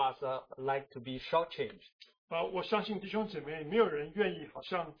none of us like to be shortchanged. 我相信弟兄姐妹，没有人愿意好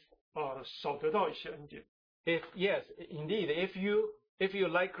像少得到一些恩典。Yes, indeed, if you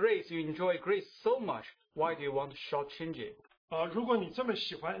like grace, you enjoy grace so much, why do you want to shortchange it? 如果你这么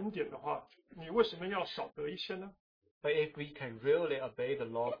喜欢恩典的话，你为什么要少得一些呢？ But if we can really obey the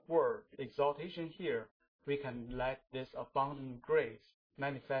Lord's word, exaltation here, we can let this abundant grace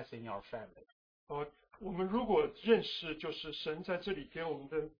manifest in our family. 我们如果认识就是神在这里给我们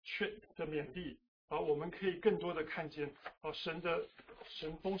的勉励我们可以更多的看见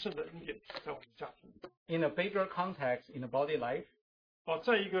神丰盛的恩典在我们家庭。In a bigger context, in the body life,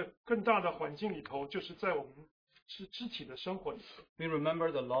 在一个更大的环境里头，就是在我们是肢体的生活里头， we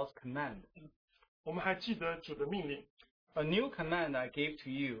remember the Lord's command. 我们还记得主的命令。 A new command I give to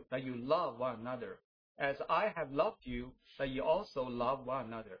you, that you love one another. As I have loved you, that you also love one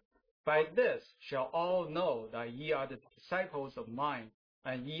another. By this shall all know that ye are the disciples of mine,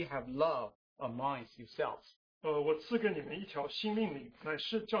 and ye have love amongst yourselves. 我赐给你们一条新命令，乃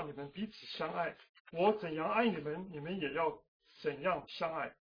是叫你们彼此相爱。我怎样爱你们，你们也要怎样相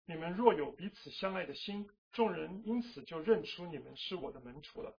爱。你们若有彼此相爱的心，众人因此就认出你们是我的门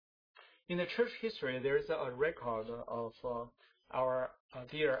徒了。 In the church history, there is a record of our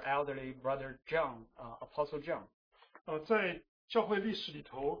dear elderly brother John, Apostle John. 在教会历史里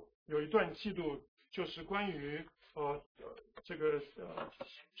头有一段记录，就是关于这个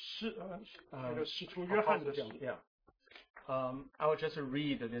使徒约翰的事。 Yeah. I will just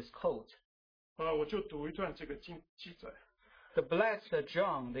read this quote. 我就读一段这个记载。 The blessed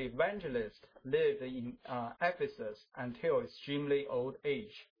John the evangelist lived in Ephesus until extremely old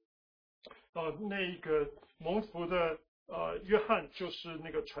age. 那个蒙福的约翰，就是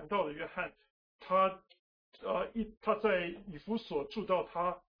那个传道的约翰，他在以弗所住到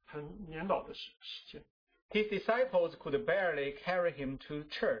他很年老的时间。 His disciples could barely carry him to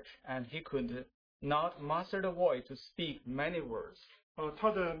church, and he could not muster the voice to speak many words.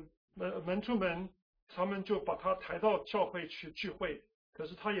 他的门徒们，他们就把他抬到教会去聚会，可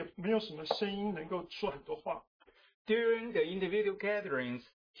是他也没有什么声音能够说很多话。 During the individual gatherings,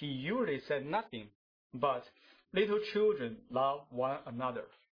 he usually said nothing, but little children love one another.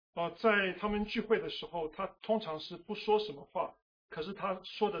 在他们聚会的时候，他通常是不说什么话，可是他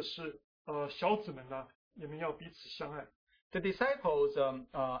说的是小子们呐，你们要彼此相爱。 The disciples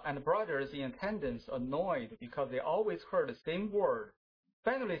and brothers in attendance, annoyed because they always heard the same word,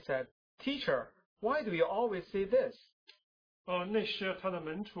 finally said, Teacher, why do you always say this? 那些他的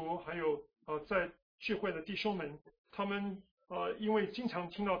门徒，还有在聚会的弟兄们，他们因为经常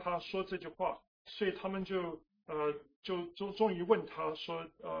听到他说这句话，所以他们就终于问他说，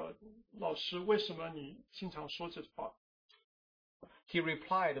老师，为什么你经常说这句话？ He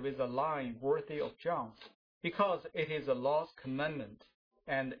replied with a line worthy of John, because it is the Lord's commandment,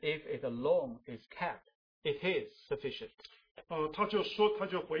 and if it alone is kept, it is sufficient. 他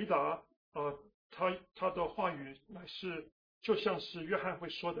就回答，他的话语乃是就像是约翰会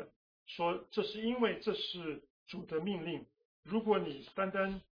说的，说这是因为这是主的命令，如果你单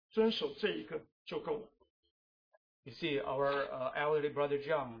单遵守这一个就够了。 You see, our elderly brother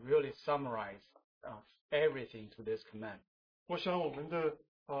John really summarized everything to this command. 我想我们的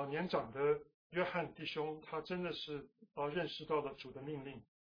年长的约翰弟兄，他真的是认识到了主的命令。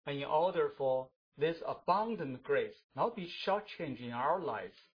 And in order for this abundant grace not be shortchanged in our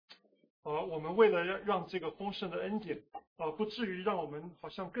lives, 我们为了让这个丰盛的恩典不至于让我们好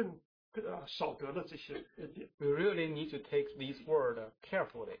像更少得了这些恩典， we really need to take these words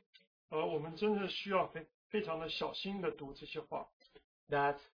carefully. 我们真的需要非常的小心的读这些话。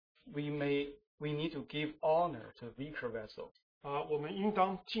 That we need to give honor to weaker vessels. 我们应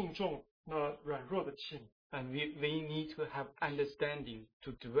当敬重那软弱的器皿， And we need to have understanding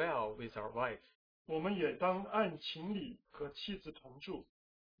to dwell with our wife. 我们也当按情理和妻子同住。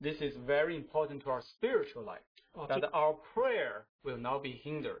 This is very important to our spiritual life, that our prayer will not be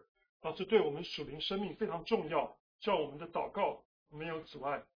hindered. 这对我们属灵生命非常重要，叫我们的祷告没有阻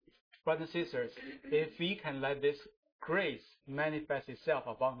碍。 Brothers and sisters, if we can let this grace manifest itself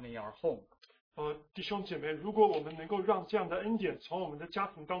abundantly in our home, 弟兄姐妹，如果我们能够让这样的恩典从我们的家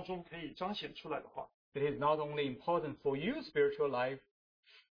庭当中可以彰显出来的话， it is not only important for your spiritual life,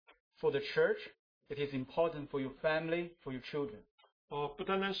 for the church, it is important for your family, for your children. 不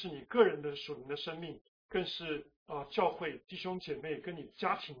单单是你个人的属灵的生命，更是教会弟兄姐妹跟你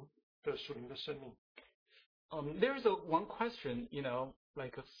家庭的属灵的生命。There is one question,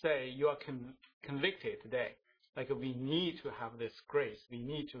 like say you are convicted today. Like we need to have this grace. We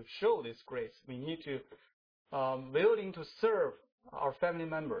need to show this grace. We need to willing to serve our family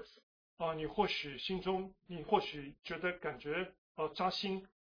members. 你或许觉得感觉扎心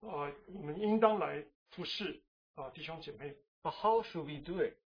我们应当来服侍弟兄姐妹。 But how should we do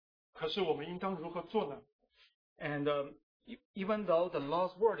it? 可是我们应当如何做呢？ And even though the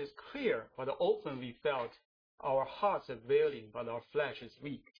Lord's word is clear, but often we felt our hearts are willing, but our flesh is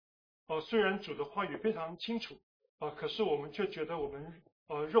weak. 虽然主的话语非常清楚可是我们却觉得我们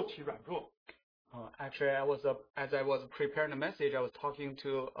肉体软弱。 Actually, as I was preparing the message, I was talking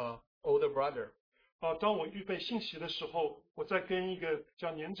to an older brother. 当我预备信息的时候，我在跟一个比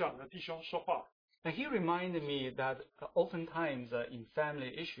较年长的弟兄说话。 And he reminded me that oftentimes in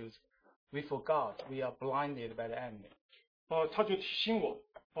family issues, we forgot we are blinded by the enemy. 他就提醒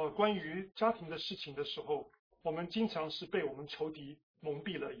我关于家庭的事情的时候，我们经常是被我们仇敌蒙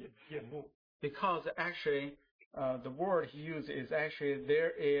蔽了眼目。 Because actually, the word he used is actually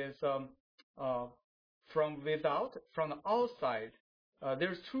there is from the outside,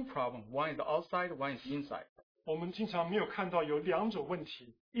 there's two problems. One is the outside, one is inside. 我们经常没有看到有两种问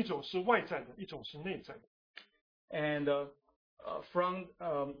题，一种是外在的，一种是内在的。 And from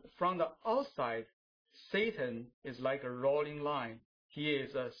the outside, Satan is like a rolling lion. He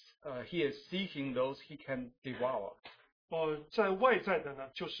is seeking those he can devour. 在外在的呢，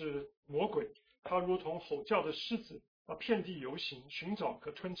就是魔鬼，他如同吼叫的狮子遍地游行，寻找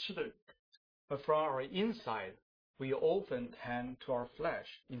可吞吃的人。 But from our inside, we often tend to our flesh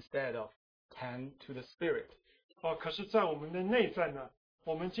instead of tend to the spirit. 可是，在我们的内在呢，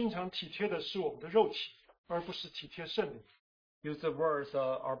我们经常体贴的是我们的肉体，而不是体贴圣灵。 Use the words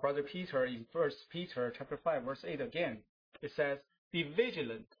our brother Peter in 1 Peter chapter 5 verse 8 again. It says, "Be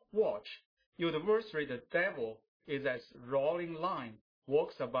vigilant, watch. Your adversary, the devil, is as roaring lion,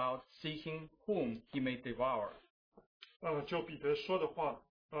 walks about seeking whom he may devour." 就彼得说的话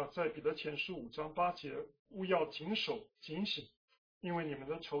在彼得前书5章8节，务要谨守警醒，因为你们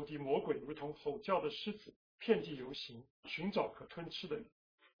的仇敌魔鬼如同吼叫的狮子，遍地游行，寻找可吞吃的人。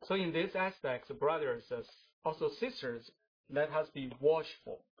 So in this aspect, brothers, also sisters, let us be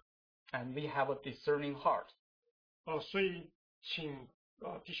watchful, and we have a discerning heart. 所以请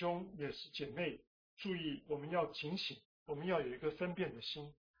弟兄也是姐妹注意，我们要警醒，我们要有一个分辨的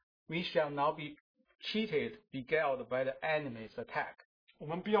心。 We shall not be cheated, beguiled by the enemy's attack. 我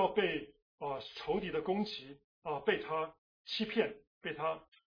们不要被仇敌的攻击被他欺骗，被他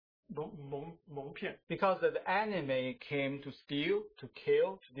蒙骗。 Because the enemy came to steal, to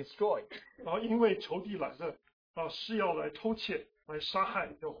kill, to destroy. 因为仇敌来了是要来偷窃、来杀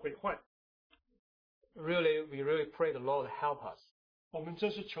害、要毁坏。 Really, we really pray the Lord help us. 我们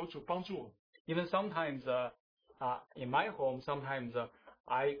真是求主帮助我们。 Even sometimes in my home, sometimes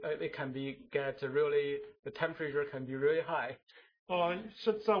it can get really, the temperature can be really high.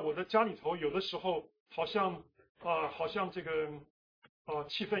 是在我的家里头，有的时候好像这个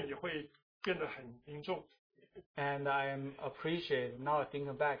气氛也会变得很凝重。 And now I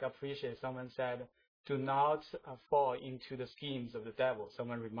think back, appreciate someone said, do not fall into the schemes of the devil.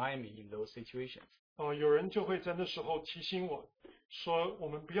 Someone remind me in those situations. 有人就会在那时候提醒我说，我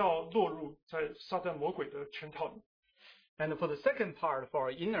们不要落入在撒旦魔鬼的圈套里。 And for the second part,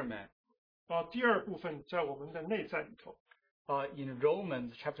 for our inner man, 第二部分在我们的内在里头。 in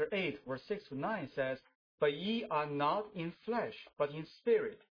Romans chapter 8, verse 6 to 9 says, "But ye are not in flesh, but in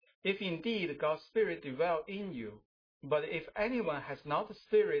spirit. If indeed God's Spirit dwell in you. But if anyone has not the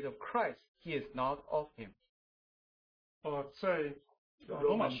Spirit of Christ, he is not of him." 在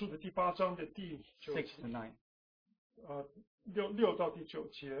罗马书的第8章的第9 6 to 9. 6到第9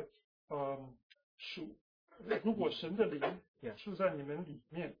节，如果神的灵住在你们里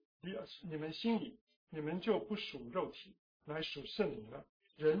面，你们心里，你们就不属肉体，乃属圣灵了。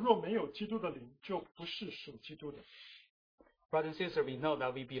人若没有基督的灵，就不是属基督的。 Brothers and sisters, we know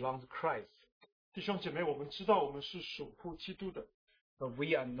that we belong to Christ. 弟兄姐妹，我们知道我们是属乎基督的。 But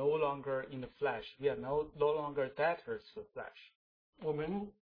we are no longer in the flesh. We are no longer debtors to the flesh. 我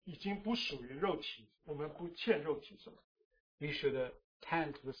们已经不属于肉体，我们不欠肉体什么。 We should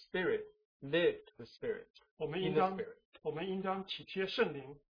tend to the Spirit, live to the Spirit. 我们 In 应 the 当 Spirit. 体贴圣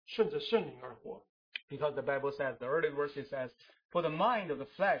灵，顺着圣灵而活。 Because the Bible says, the early verses says, "For the mind of the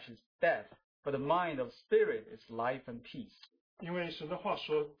flesh is death, but the mind of spirit is life and peace." 因为神的话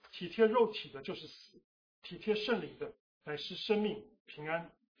说，体贴肉体的就是死，体贴圣灵的乃是生命平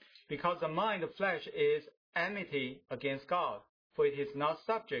安。 Because the mind of flesh is enmity against God, for it is not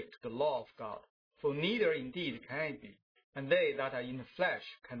subject to the law of God. For neither indeed can it be, and they that are in the flesh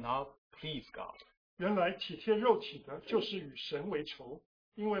cannot please God. 原来体贴肉体的，就是与神为仇，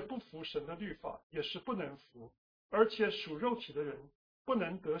因为不服神的律法，也是不能服，而且属肉体的人不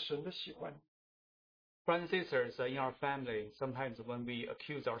能得神的喜欢。Brothers and sisters, in our family, sometimes when we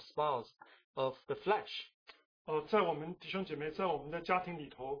accuse our spouse of the flesh, 在我们弟兄姐妹，在我们的家庭里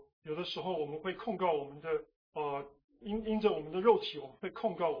头，有的时候我们会控告我们的因着我们的肉体，我们会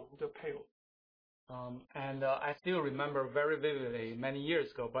控告我们的配偶。And I still remember very vividly, many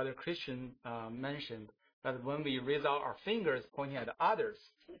years ago, Brother Christian mentioned that when we raise out our fingers pointing at others,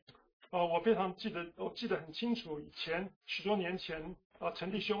 我非常记得很清楚，以前许多年前，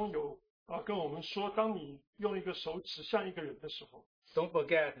陈弟兄有跟我们说，当你用一个手指向一个人的时候， don't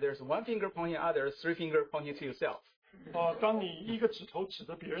forget there's one finger pointing at others, three fingers pointing to yourself. 当你一个指头指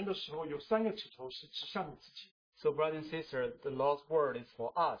着别人的时候，有3个指头是指向你自己。So, brothers and sisters, the Lord's word is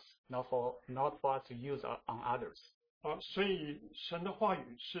for us, not for us to use on others. 所以神的话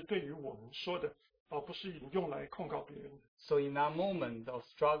语是对于我们说的，不是用来控告别人的。So, in that moment of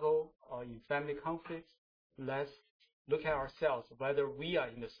struggle or in family conflicts, let's look at ourselves whether we are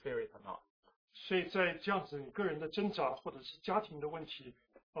in the Spirit or not. 所以在这样子个人的挣扎或者是家庭的问题，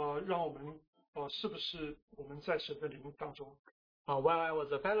让我们是不是我们在神的灵当中？ While I was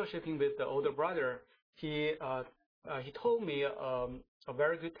fellowshipping with the older brother, he told me a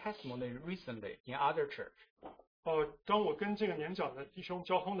very good testimony recently in other church. 当我跟这个年长的弟兄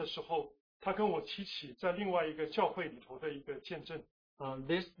交通的时候，他跟我提起在另外一个教会里头的一个见证。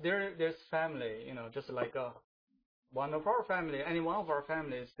This family, just like one of our family, any one of our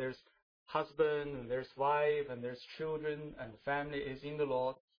families, there's husband, and there's wife, and there's children, and family is in the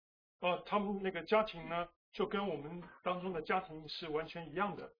Lord. 他们那个家庭呢，就跟我们当中的家庭是完全一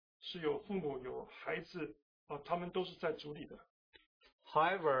样的，是有父母有孩子，他们都是在主里的。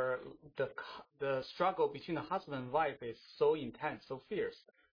However, the struggle between the husband and wife is so intense, so fierce,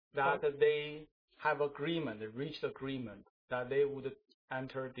 that they have agreement, they reached agreement that they would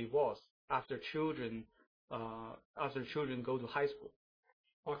enter divorce after children go to high school.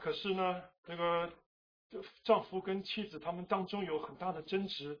 可是呢，这个丈夫跟妻子他们当中有很大的争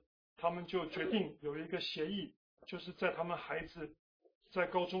执，他们就决定有一个协议，就是在他们孩子在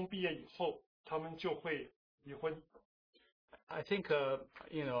高中毕业以后，他们就会离婚。I think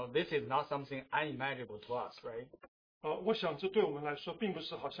this is not something unimaginable to us, right? 我想这对我们来说，并不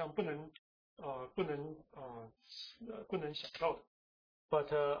是好像不能想到的。But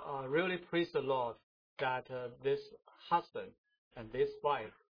really praise the Lord that this husband and this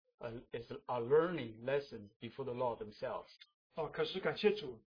wife are learning lessons before the Lord themselves. 可是感谢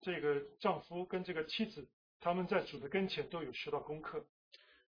主，这个丈夫跟这个妻子，他们在主的跟前都有学到功课。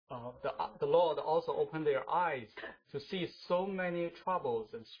The Lord also opened their eyes to see so many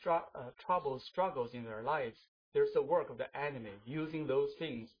troubles and struggles in their lives. There's the work of the enemy using those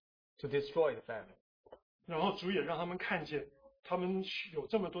things to destroy the family. 然后主也让他们看见，他们有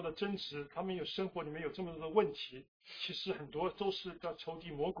这么多的争执，他们有生活里面有这么多的问题，其实很多都是叫仇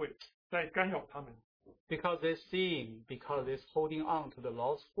敌魔鬼在干扰他们。Because they're seeing, because they're holding on to the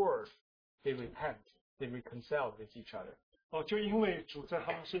Lord's word, they repent, they reconcile with each other. 就因为主在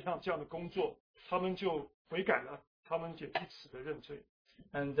他们身上这样的工作，他们就悔改了，他们也彼此的认罪。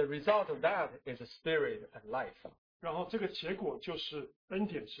And the result of that is a spirit and life. 然后这个结果就是恩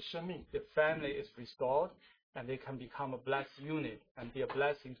典是生命。 The family is restored, and they can become a blessed unit and be a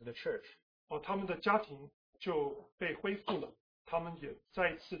blessing to the church. 他们的家庭就被恢复了，他们也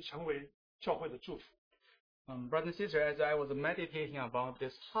再一次成为教会的祝福。Brothers and sisters, as I was meditating about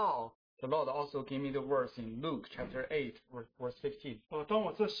this, how the Lord also gave me the verse in Luke chapter 8, verse 15. 当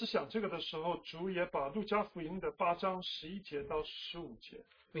我在思想这个的时候，主也把路加福音的8章11节到15节。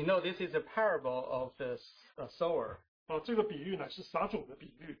We know this is a parable of the sower. 这个比喻乃是撒种的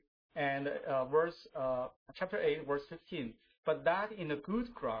比喻。And chapter 8, verse 15. But that in the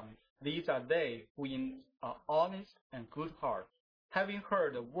good ground, these are they who in honest and good heart, having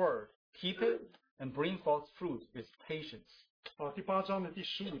heard the word, keep it and bring forth fruit with patience. 第8章的第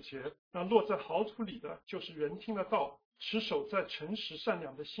15节，那落在好土里的，就是人听得到，持守在诚实善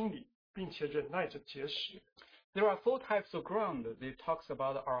良的心里，并且忍耐着结实。There are 4 types of ground that talks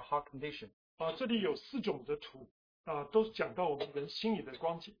about our heart condition. 这里有4种的土，都讲到我们人心里的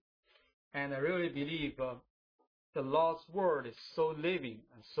光景。And I really believe the Lord's word is so living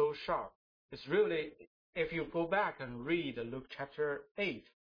and so sharp. It's really, if you go back and read Luke chapter 8,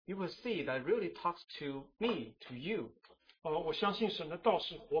 you will see that it really talks to me, to you. 我相信神的道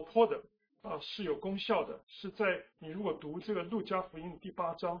是活泼的，是有功效的，是在你如果读这个路加福音第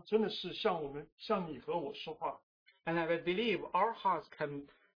8章，真的是向你和我说话。And I believe our hearts can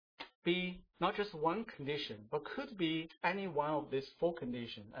be not just one condition, but could be any one of these 4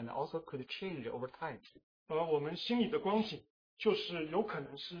 conditions, and also could change over time. 我们心里的光景，就是有可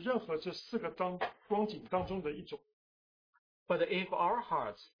能是任何这4个光景当中的一种。But if our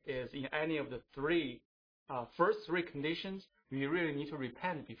hearts is in any of the 3 first three conditions, we really need to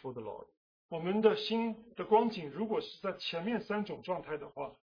repent before the Lord. 我们的心的光景，如果是在前面三种状态的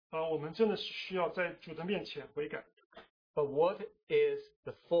话，我们真的是需要在主的面前悔改。 But what is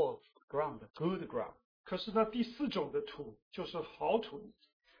the fourth ground, the good ground? 可是那第四种的土就是好土。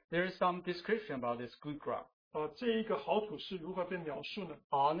 There is some description about this good ground. 这一个好土是如何被描述呢？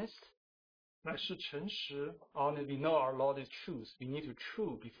 Honest. 乃是诚实。 Honest, we know our Lord is truth. We need to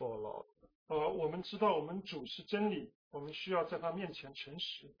true before Lord. 我们知道我们主是真理，我们需要在他面前诚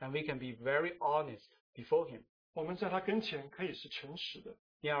实。 And we can be very honest before Him. 我们在他跟前可以是诚实的。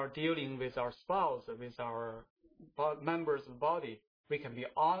 In our dealing with our spouse, with our members of the body, we can be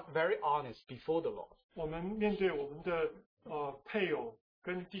very honest before the Lord. 我们面对我们的配偶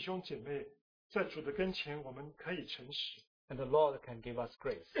跟弟兄姐妹，在主的跟前，我们可以诚实， And the Lord can give us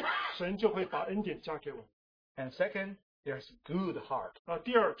grace. 神就会把恩典加给我们。 And second, there's good heart.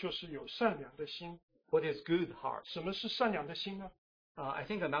 第二就是有善良的心。 What is good heart? 什么是善良的心呢？ I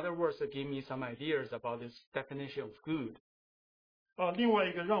think another verse give me some ideas about this definition of good. 另外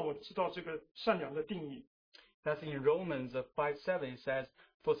一个让我知道这个善良的定义， That's in Romans 5:7. It says,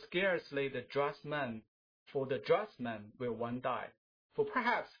 "For scarcely the just man will one die. For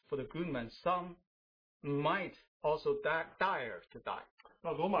perhaps for the good man some might also dare to die."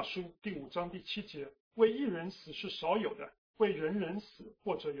 罗马书第5章第7节，为一人死是少有的，为人人死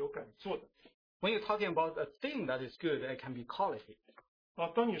或者有敢做的。 When you're talking about a thing that is good, it can be quality.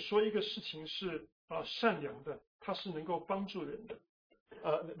 当你说一个事情是善良的，它是能够帮助人的。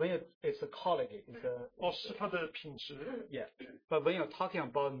 When it's a quality, it's a 是它的品质。 yeah. But when you're talking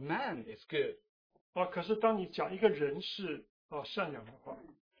about man, it's good. 可是当你讲一个人是善良的话，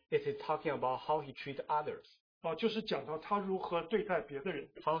 It is talking about how he treats others, 就是讲到他如何对待别的人，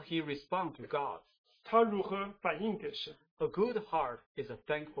 how he responds to God. 他如何反应给神。 A good heart is a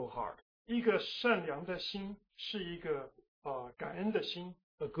thankful heart. 一个善良的心是一个感恩的心。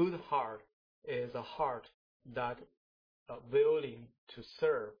 A good heart is a heart that willing to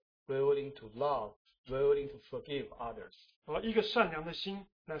serve, willing to love, willing to forgive others. 一个善良的心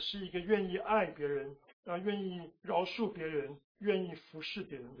乃是一个愿意爱别人，愿意饶恕别人，愿意服侍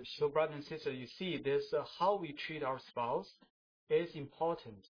别人的心。 So, brothers and sisters, you see, this how we treat our spouse is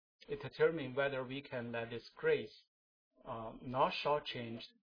important. It determines whether we can let this grace not shortchanged,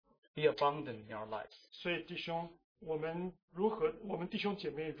 be abundant in our lives. 所以弟兄，我们弟兄姐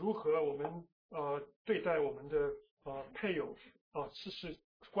妹如何我们对待我们的配偶是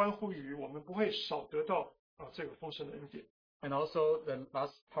关乎于我们不会少得到这个丰盛的恩典。 And also the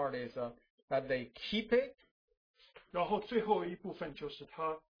last part is that they keep it. 然后最后一部分就是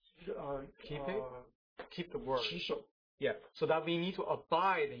他Keep the word. 持守， Yeah. So that we need to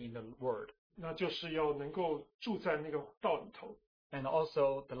abide in the word. 那就是要能够住在那个道里头。 And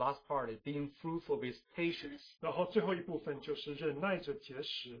also the last part is being fruitful with patience. 然后最后一部分就是忍耐着节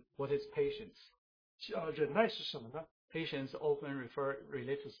食。 What is patience? 忍耐是什么呢？ Patience often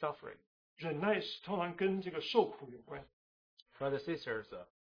relate to suffering. 忍耐是通常跟这个受苦有关。 Brothers and sisters,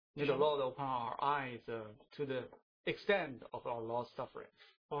 may the Lord open our eyes to the extent of our Lord's suffering.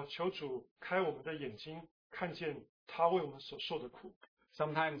 求主开我们的眼睛，看见他为我们所受的苦。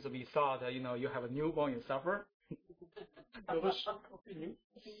 Sometimes we thought, you have a newborn, you suffer. 有的时候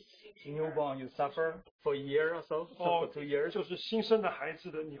Newborn, you suffer for a year or so, for 2 years. 就是新生的孩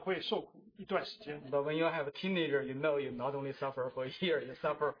子的，你会受苦一段时间。 But when you have a teenager, you know you not only suffer for a year, you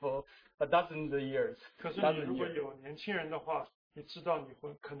suffer for a dozen years. 可是你如果有年轻人的话，你知道你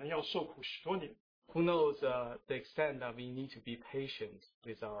会可能要受苦许多年。 Who knows the extent that we need to be patient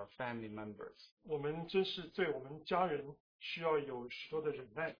with our family members. 我们真是对我们家人需要有许多的忍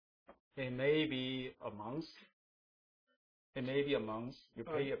耐。 It may be a month. It may be a month. You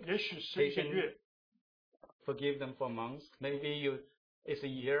pay 也许是一个月， forgive them for a month. Maybe it's a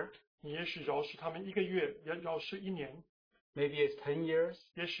year. 你也许饶恕他们1个月，也饶恕1年， Maybe it's 10 years.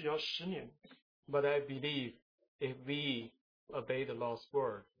 也许要10年。 But I believe if we obey the Lord's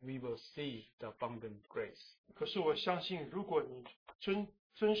word, we will see the abundant grace. 可是我相信，如果你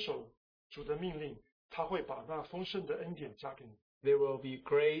遵守主的命令，他会把那丰盛的恩典加给你。 There will be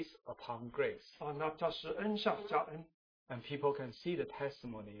grace upon grace. 那它是恩上加恩。 And people can see the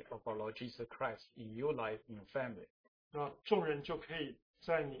testimony of our Lord Jesus Christ in your life, in your family. 那众人就可以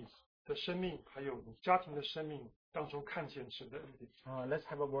在你的生命还有你家庭的生命当中看见神的恩典。 Let's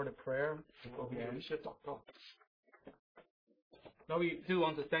have a word of prayer 我 before 们 we 有一 end. 些祷告。 Lord, we do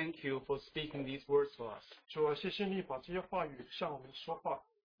want to thank you for speaking these words for us. 主啊，谢谢你把这些话语向我们说话。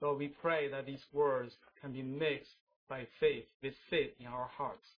 Lord, we pray that these words can be mixed by faith, with faith in our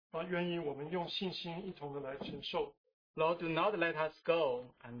hearts. 愿意我们用信心一同的来承受。Lord, do not let us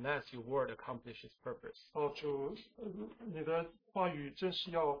go unless your word accomplishes purpose. 哦，主，你的话语真是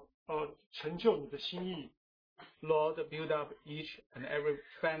要成就你的心意。 Lord, build up each and every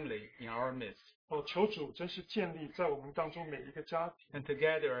family in our midst. 哦，求主真是建立在我们当中每一个家庭。 And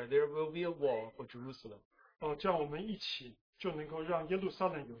together there will be a wall for Jerusalem. 哦，这样我们一起就能够让耶路撒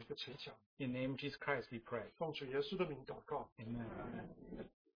冷有一个城墙。 In the name of Jesus Christ we pray. 奉主耶稣的名祷告。 Amen.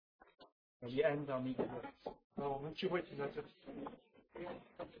 We end our meeting here. 我们聚会停在这里。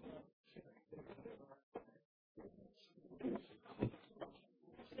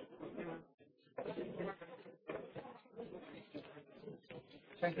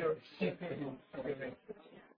Thank you.